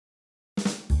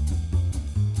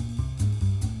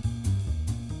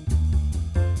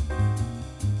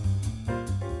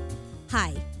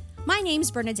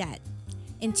name's Bernadette.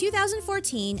 In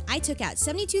 2014, I took out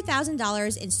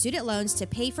 $72,000 in student loans to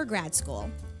pay for grad school.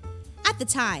 At the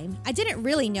time, I didn't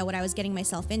really know what I was getting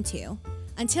myself into,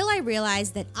 until I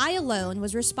realized that I alone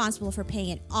was responsible for paying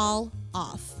it all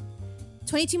off.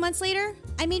 22 months later,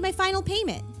 I made my final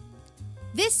payment.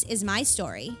 This is my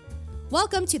story.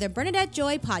 Welcome to the Bernadette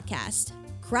Joy Podcast.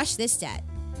 Crush this debt.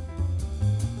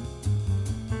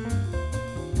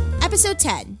 Episode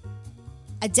 10.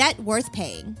 A debt worth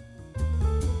paying.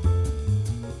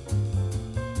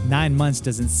 9 months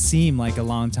doesn't seem like a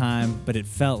long time, but it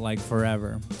felt like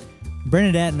forever.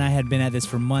 Bernadette and I had been at this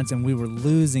for months and we were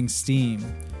losing steam.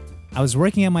 I was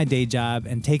working at my day job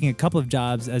and taking a couple of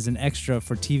jobs as an extra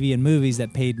for TV and movies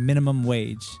that paid minimum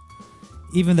wage.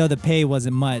 Even though the pay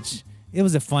wasn't much, it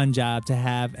was a fun job to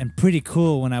have and pretty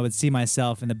cool when I would see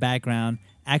myself in the background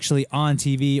actually on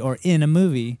TV or in a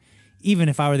movie, even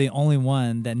if I were the only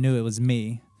one that knew it was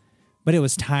me. But it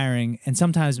was tiring and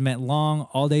sometimes meant long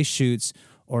all-day shoots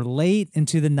or late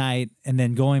into the night and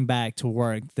then going back to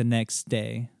work the next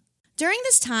day. During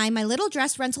this time, my little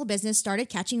dress rental business started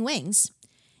catching wings.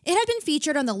 It had been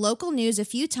featured on the local news a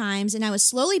few times, and I was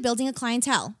slowly building a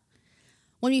clientele.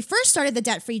 When we first started the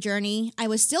debt-free journey, I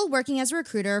was still working as a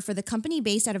recruiter for the company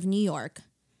based out of New York.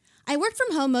 I worked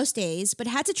from home most days, but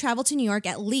had to travel to New York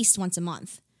at least once a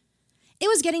month. It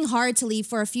was getting hard to leave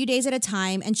for a few days at a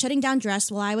time and shutting down Dress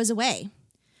while I was away.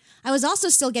 I was also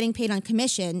still getting paid on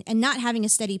commission, and not having a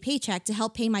steady paycheck to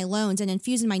help pay my loans and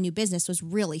infuse in my new business was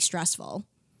really stressful.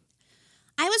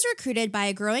 I was recruited by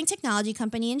a growing technology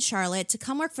company in Charlotte to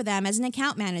come work for them as an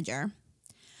account manager.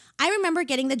 I remember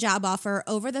getting the job offer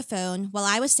over the phone while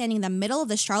I was standing in the middle of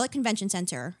the Charlotte Convention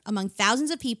Center among thousands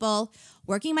of people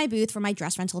working my booth for my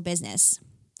dress rental business.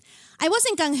 I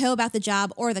wasn't gung-ho about the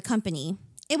job or the company.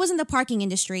 It was in the parking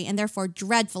industry and therefore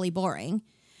dreadfully boring.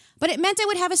 But it meant I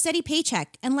would have a steady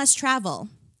paycheck and less travel.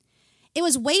 It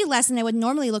was way less than I would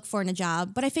normally look for in a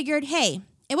job, but I figured, hey,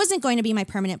 it wasn't going to be my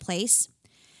permanent place.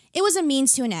 It was a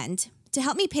means to an end, to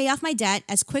help me pay off my debt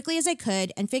as quickly as I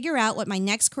could and figure out what my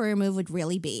next career move would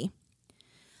really be.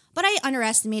 But I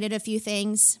underestimated a few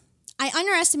things. I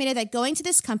underestimated that going to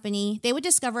this company, they would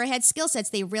discover I had skill sets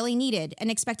they really needed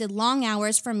and expected long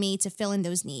hours from me to fill in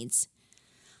those needs.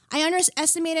 I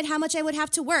underestimated how much I would have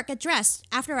to work at Dress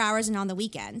after hours and on the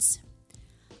weekends.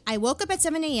 I woke up at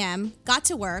 7 a.m., got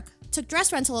to work, took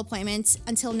dress rental appointments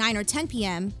until 9 or 10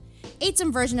 p.m., ate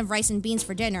some version of rice and beans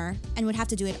for dinner, and would have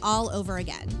to do it all over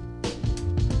again.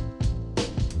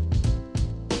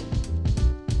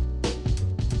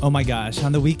 Oh my gosh,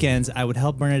 on the weekends, I would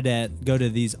help Bernadette go to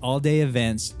these all-day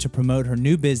events to promote her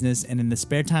new business, and in the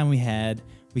spare time we had,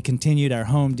 we continued our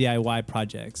home DIY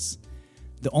projects.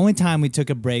 The only time we took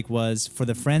a break was for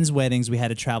the friends' weddings we had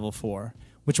to travel for,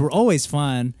 which were always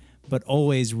fun, but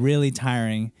always really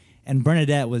tiring, and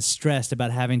Bernadette was stressed about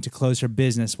having to close her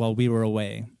business while we were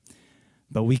away.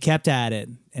 But we kept at it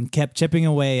and kept chipping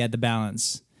away at the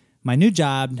balance. My new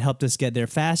job helped us get there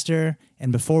faster,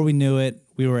 and before we knew it,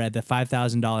 we were at the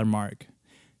 $5,000 mark.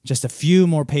 Just a few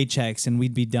more paychecks and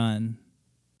we'd be done.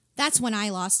 That's when I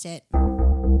lost it.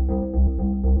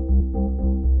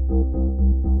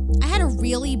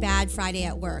 Really bad Friday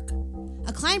at work.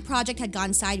 A client project had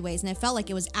gone sideways and I felt like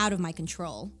it was out of my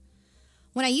control.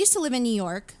 When I used to live in New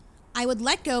York, I would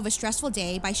let go of a stressful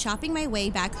day by shopping my way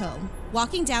back home,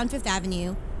 walking down Fifth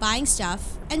Avenue, buying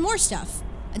stuff, and more stuff,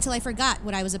 until I forgot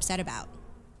what I was upset about.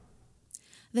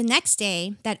 The next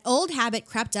day, that old habit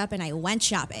crept up and I went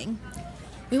shopping.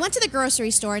 We went to the grocery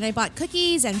store and I bought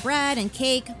cookies and bread and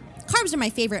cake. Carbs are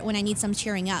my favorite when I need some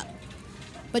cheering up.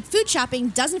 But food shopping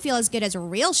doesn't feel as good as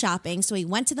real shopping, so we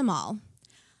went to the mall.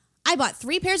 I bought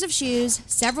 3 pairs of shoes,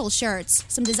 several shirts,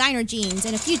 some designer jeans,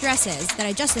 and a few dresses that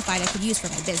I justified I could use for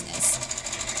my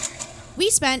business. We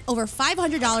spent over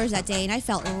 $500 that day, and I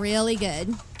felt really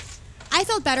good. I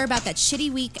felt better about that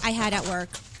shitty week I had at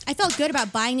work. I felt good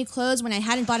about buying new clothes when I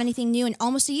hadn't bought anything new in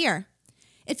almost a year.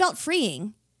 It felt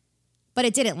freeing, but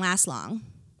it didn't last long.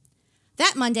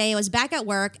 That Monday, I was back at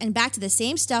work and back to the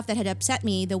same stuff that had upset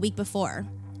me the week before.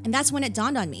 And that's when it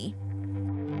dawned on me.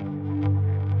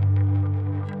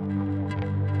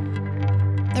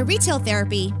 The retail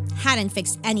therapy hadn't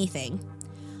fixed anything.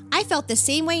 I felt the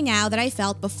same way now that I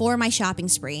felt before my shopping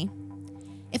spree.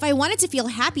 If I wanted to feel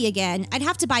happy again, I'd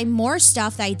have to buy more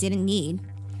stuff that I didn't need.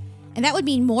 And that would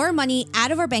mean more money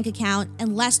out of our bank account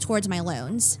and less towards my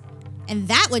loans. And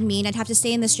that would mean I'd have to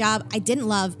stay in this job I didn't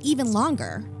love even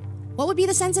longer. What would be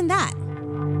the sense in that?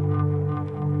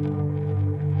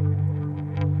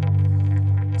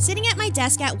 Sitting at my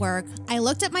desk at work, I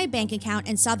looked at my bank account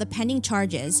and saw the pending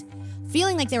charges,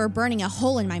 feeling like they were burning a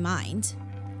hole in my mind.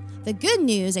 The good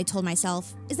news, I told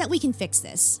myself, is that we can fix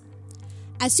this.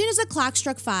 As soon as the clock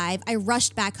struck 5, I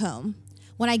rushed back home.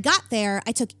 When I got there,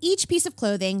 I took each piece of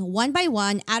clothing one by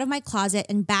one out of my closet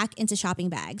and back into shopping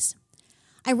bags.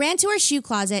 I ran to our shoe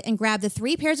closet and grabbed the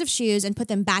 3 pairs of shoes and put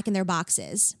them back in their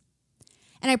boxes.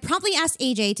 And I promptly asked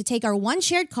AJ to take our one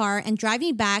shared car and drive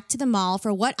me back to the mall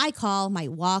for what I call my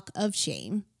walk of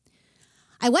shame.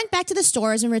 I went back to the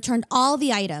stores and returned all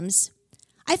the items.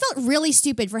 I felt really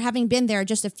stupid for having been there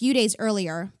just a few days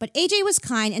earlier, but AJ was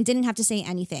kind and didn't have to say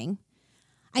anything.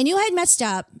 I knew I had messed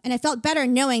up, and I felt better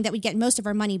knowing that we'd get most of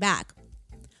our money back.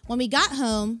 When we got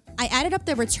home, I added up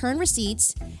the return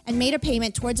receipts and made a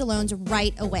payment towards the loans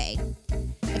right away.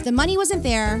 If the money wasn't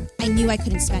there, I knew I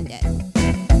couldn't spend it.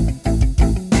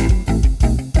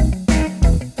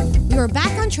 We were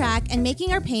back on track and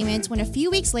making our payments when a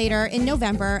few weeks later, in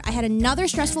November, I had another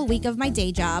stressful week of my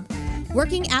day job,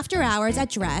 working after hours at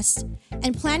Dressed,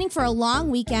 and planning for a long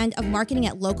weekend of marketing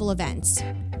at local events.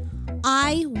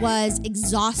 I was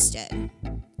exhausted.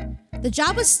 The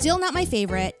job was still not my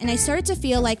favorite, and I started to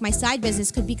feel like my side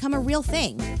business could become a real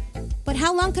thing. But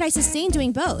how long could I sustain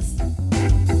doing both?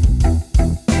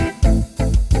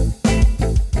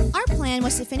 Our plan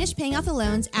was to finish paying off the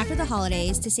loans after the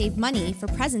holidays to save money for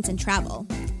presents and travel.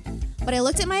 But I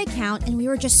looked at my account and we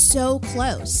were just so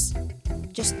close.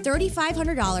 Just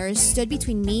 $3,500 stood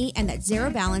between me and that zero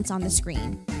balance on the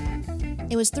screen.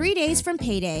 It was 3 days from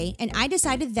payday, and I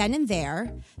decided then and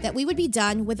there that we would be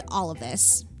done with all of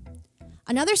this.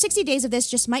 Another 60 days of this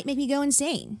just might make me go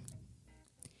insane.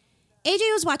 AJ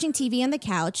was watching TV on the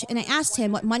couch, and I asked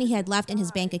him what money he had left in his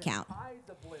bank account.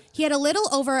 He had a little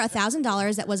over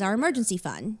 $1,000 that was our emergency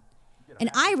fund. And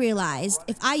I realized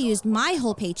if I used my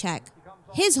whole paycheck,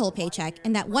 his whole paycheck,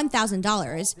 and that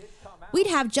 $1,000, we'd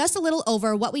have just a little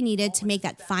over what we needed to make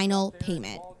that final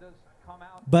payment.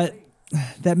 But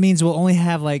that means we'll only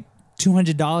have like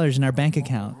 $200 in our bank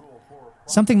account.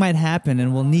 Something might happen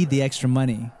and we'll need the extra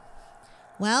money.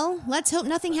 Well, let's hope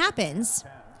nothing happens.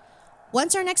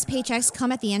 Once our next paychecks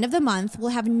come at the end of the month,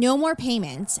 we'll have no more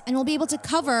payments and we'll be able to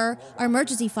cover our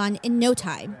emergency fund in no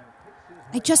time.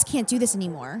 I just can't do this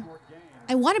anymore.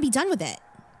 I want to be done with it.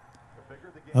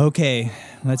 Okay,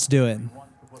 let's do it.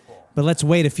 But let's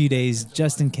wait a few days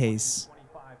just in case.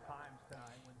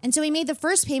 And so we made the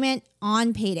first payment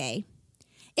on payday.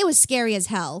 It was scary as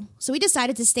hell, so we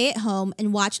decided to stay at home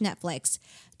and watch Netflix,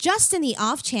 just in the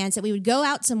off chance that we would go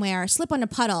out somewhere, slip on a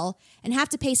puddle, and have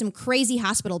to pay some crazy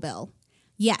hospital bill.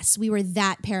 Yes, we were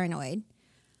that paranoid.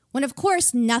 When of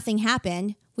course nothing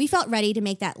happened, we felt ready to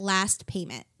make that last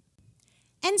payment.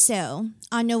 And so,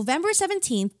 on November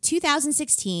 17th,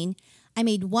 2016, I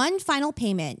made one final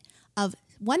payment of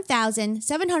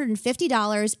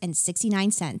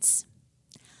 $1,750.69.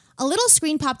 A little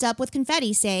screen popped up with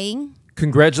confetti saying,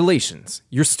 "Congratulations,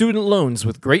 your student loans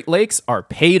with Great Lakes are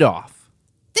paid off."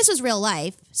 This was real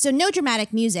life, so no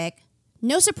dramatic music,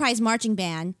 no surprise marching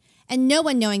band, and no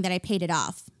one knowing that I paid it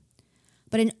off.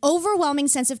 But an overwhelming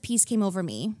sense of peace came over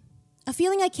me, a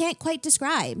feeling I can't quite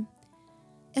describe.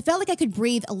 It felt like I could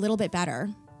breathe a little bit better,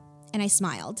 and I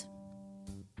smiled.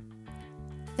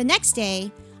 The next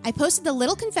day, I posted the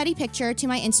little confetti picture to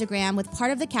my Instagram with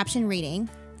part of the caption reading,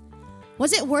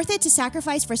 "Was it worth it to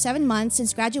sacrifice for 7 months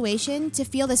since graduation to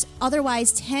feel this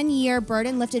otherwise 10-year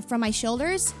burden lifted from my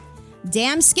shoulders?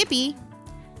 Damn Skippy.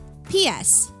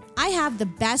 P.S. I have the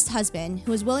best husband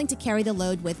who is willing to carry the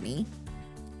load with me."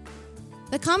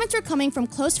 The comments were coming from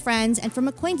close friends and from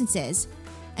acquaintances,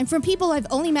 and from people I've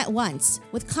only met once,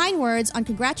 with kind words on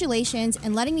congratulations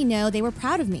and letting me know they were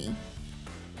proud of me.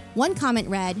 One comment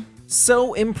read,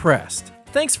 "So impressed.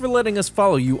 Thanks for letting us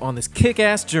follow you on this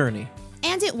kick-ass journey."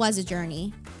 And it was a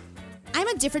journey. I'm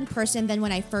a different person than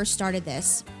when I first started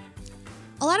this.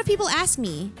 A lot of people ask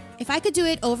me, if I could do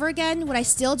it over again, would I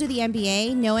still do the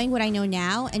MBA knowing what I know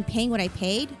now and paying what I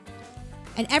paid?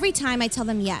 And every time I tell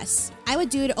them yes, I would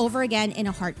do it over again in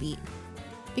a heartbeat.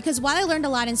 Because while I learned a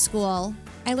lot in school,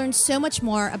 I learned so much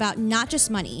more about not just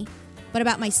money, but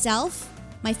about myself,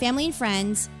 my family and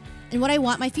friends, and what I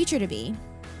want my future to be.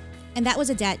 And that was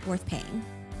a debt worth paying.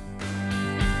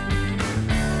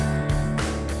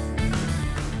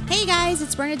 Hey guys,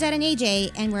 it's Bernadette and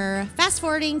AJ, and we're fast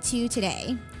forwarding to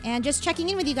today and just checking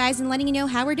in with you guys and letting you know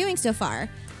how we're doing so far.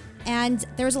 And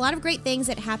there was a lot of great things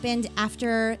that happened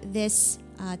after this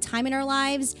time in our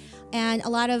lives and a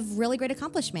lot of really great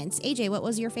accomplishments. AJ, what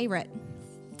was your favorite?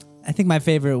 I think my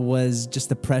favorite was just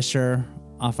the pressure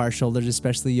off our shoulders,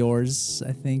 especially yours.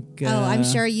 I think. I'm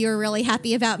sure you're really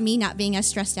happy about me not being as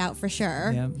stressed out for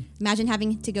sure. Yeah. Imagine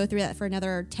having to go through that for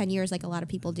another 10 years like a lot of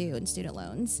people do in student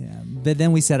loans. Yeah, but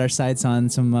then we set our sights on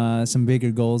some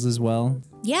bigger goals as well.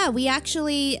 Yeah, we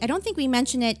actually, I don't think we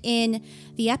mentioned it in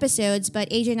the episodes, but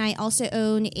AJ and I also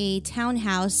own a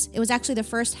townhouse. It was actually the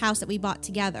first house that we bought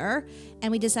together,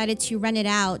 and we decided to rent it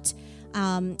out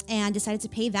and decided to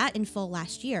pay that in full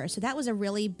last year. So that was a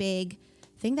really big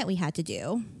thing that we had to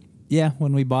do. Yeah,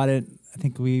 when we bought it, I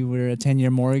think we were a 10-year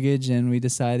mortgage, and we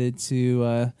decided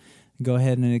to go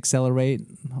ahead and accelerate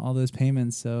all those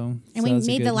payments. And we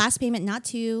made the last payment not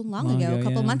too long ago, a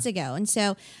couple months ago. And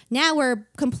so now we're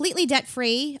completely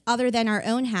debt-free other than our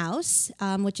own house,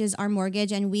 which is our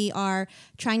mortgage. And we are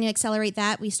trying to accelerate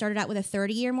that. We started out with a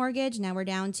 30-year mortgage. Now we're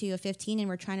down to a 15, and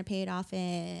we're trying to pay it off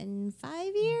in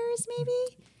 5 years,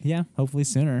 maybe? Yeah, hopefully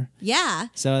sooner. Yeah.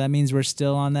 So that means we're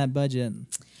still on that budget.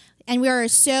 And we are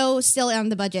so still on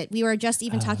the budget. We were just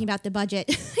even talking about the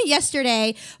budget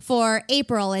yesterday for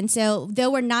April. And so though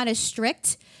we're not as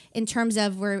strict in terms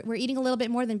of we're eating a little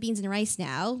bit more than beans and rice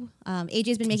now.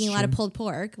 AJ's been making a lot of pulled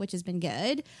pork, which has been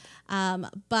good.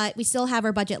 But we still have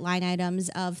our budget line items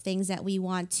of things that we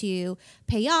want to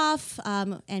pay off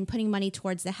and putting money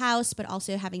towards the house, but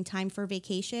also having time for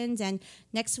vacations. And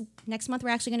next month, we're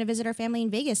actually going to visit our family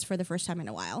in Vegas for the first time in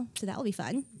a while. So that will be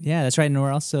fun. Yeah, that's right. And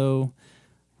we're also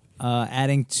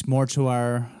adding more to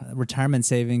our retirement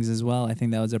savings as well. I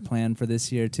think that was our plan for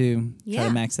this year too. Try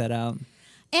to max that out.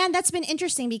 And that's been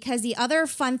interesting because the other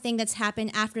fun thing that's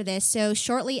happened after this, so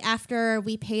shortly after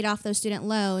we paid off those student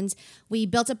loans, we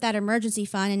built up that emergency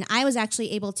fund, and I was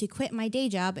actually able to quit my day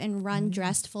job and run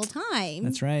Dressed full time.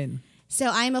 That's right. So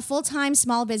I'm a full-time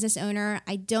small business owner.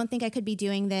 I don't think I could be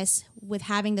doing this with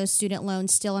having those student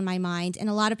loans still in my mind. And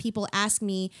a lot of people ask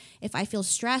me if I feel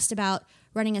stressed about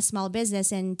running a small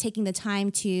business and taking the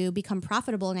time to become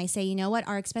profitable. And I say, you know what,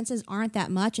 our expenses aren't that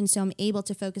much. And so I'm able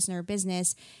to focus on our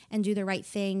business and do the right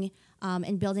thing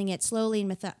and building it slowly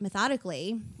and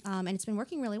methodically. And it's been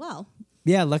working really well.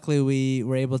 Yeah, luckily we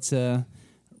were able to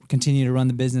continue to run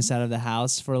the business out of the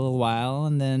house for a little while.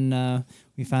 And then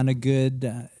we found a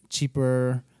good,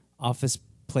 cheaper office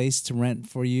place to rent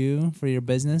for you, for your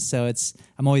business. So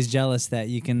I'm always jealous that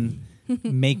you can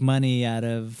make money out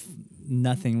of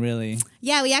nothing really.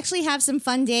 Yeah, we actually have some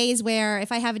fun days where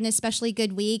if I have an especially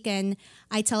good week and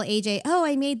I tell AJ, oh,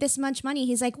 I made this much money,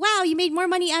 he's like, wow, you made more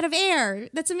money out of air.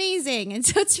 That's amazing. And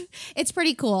so it's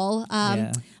pretty cool.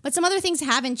 But some other things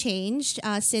haven't changed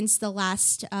since the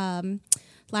last time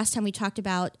we talked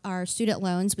about our student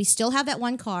loans. We still have that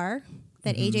one car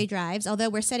that AJ drives, although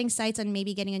we're setting sights on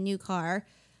maybe getting a new car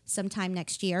sometime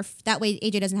next year. That way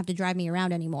AJ doesn't have to drive me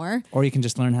around anymore. Or you can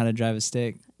just learn how to drive a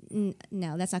stick.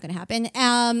 No, that's not going to happen.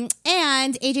 And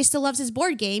AJ still loves his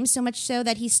board games, so much so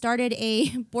that he started a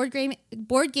board game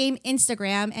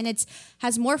Instagram, and it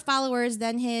has more followers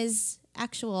than his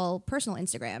actual personal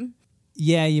Instagram.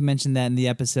 Yeah, you mentioned that in the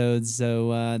episodes,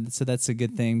 so that's a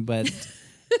good thing. But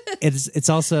it's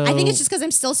also, I think it's just because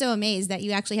I'm still so amazed that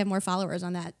you actually have more followers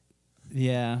on that.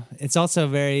 Yeah, it's also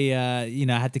very I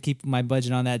have to keep my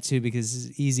budget on that too because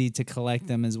it's easy to collect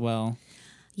them as well.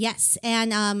 Yes,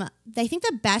 and I think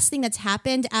the best thing that's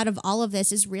happened out of all of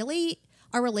this is really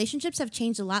our relationships have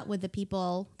changed a lot with the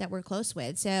people that we're close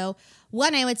with. So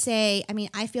one, I would say,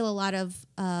 I feel a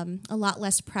lot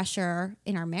less pressure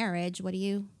in our marriage. What do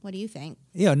you think?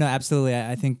 Yeah, no, absolutely.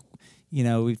 I think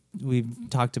we've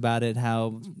talked about it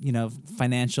how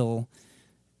financial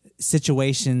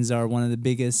situations are one of the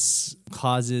biggest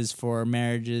causes for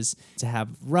marriages to have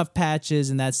rough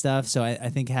patches and that stuff. So I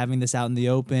think having this out in the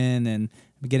open and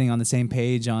getting on the same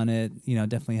page on it,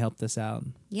 definitely helped us out.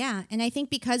 Yeah. And I think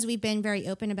because we've been very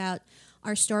open about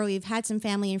our story, we've had some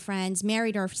family and friends,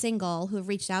 married or single, who have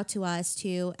reached out to us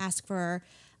to ask for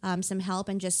some help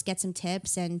and just get some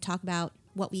tips and talk about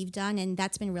what we've done. And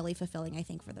that's been really fulfilling, I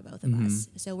think, for the both of us.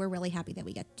 So we're really happy that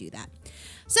we get to do that.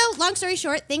 So long story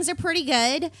short, things are pretty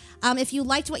good. If you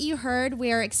liked what you heard,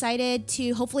 we're excited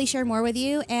to hopefully share more with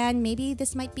you. And maybe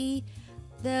this might be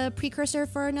the precursor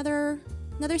for another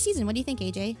season. What do you think,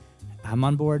 AJ? I'm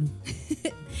on board.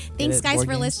 Thanks, guys,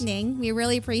 for listening. We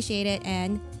really appreciate it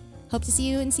and hope to see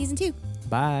you in season 2.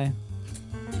 Bye.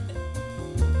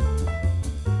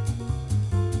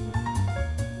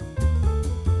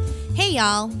 Hey,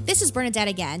 y'all. This is Bernadette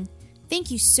again.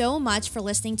 Thank you so much for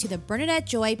listening to the Bernadette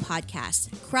Joy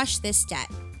podcast, Crush This Debt.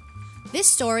 This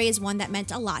story is one that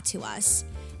meant a lot to us.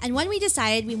 And when we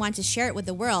decided we wanted to share it with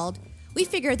the world, we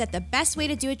figured that the best way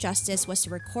to do it justice was to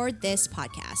record this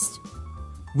podcast.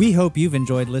 We hope you've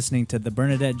enjoyed listening to the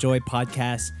Bernadette Joy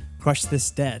podcast, Crush This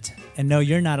Debt, and know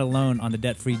you're not alone on the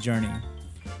debt-free journey.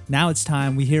 Now it's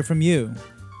time we hear from you.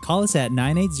 Call us at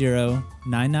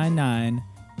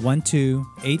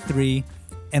 980-999-1283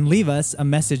 and leave us a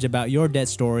message about your debt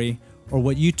story or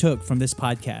what you took from this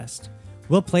podcast.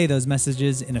 We'll play those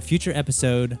messages in a future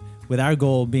episode, with our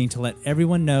goal being to let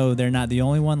everyone know they're not the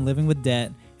only one living with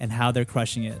debt and how they're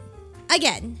crushing it.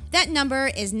 Again, that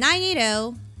number is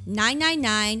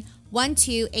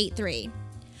 980-999-1283.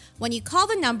 When you call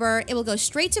the number, it will go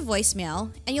straight to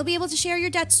voicemail, and you'll be able to share your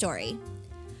debt story.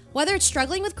 Whether it's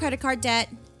struggling with credit card debt,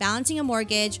 balancing a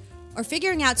mortgage, or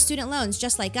figuring out student loans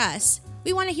just like us,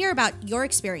 we want to hear about your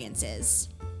experiences.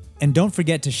 And don't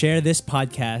forget to share this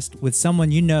podcast with someone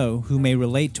you know who may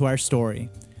relate to our story.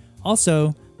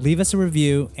 Also, leave us a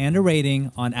review and a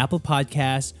rating on Apple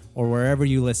Podcasts or wherever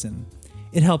you listen.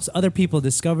 It helps other people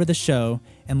discover the show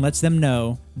and lets them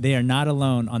know they are not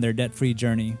alone on their debt-free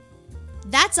journey.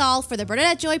 That's all for the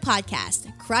Bernadette Joy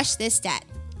podcast, Crush This Debt.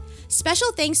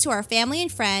 Special thanks to our family and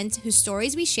friends whose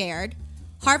stories we shared,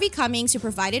 Harvey Cummings who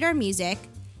provided our music,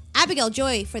 Abigail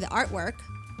Joy for the artwork,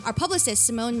 our publicist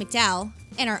Simone McDowell,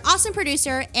 and our awesome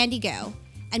producer Andy Go,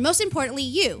 and most importantly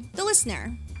you, the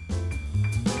listener.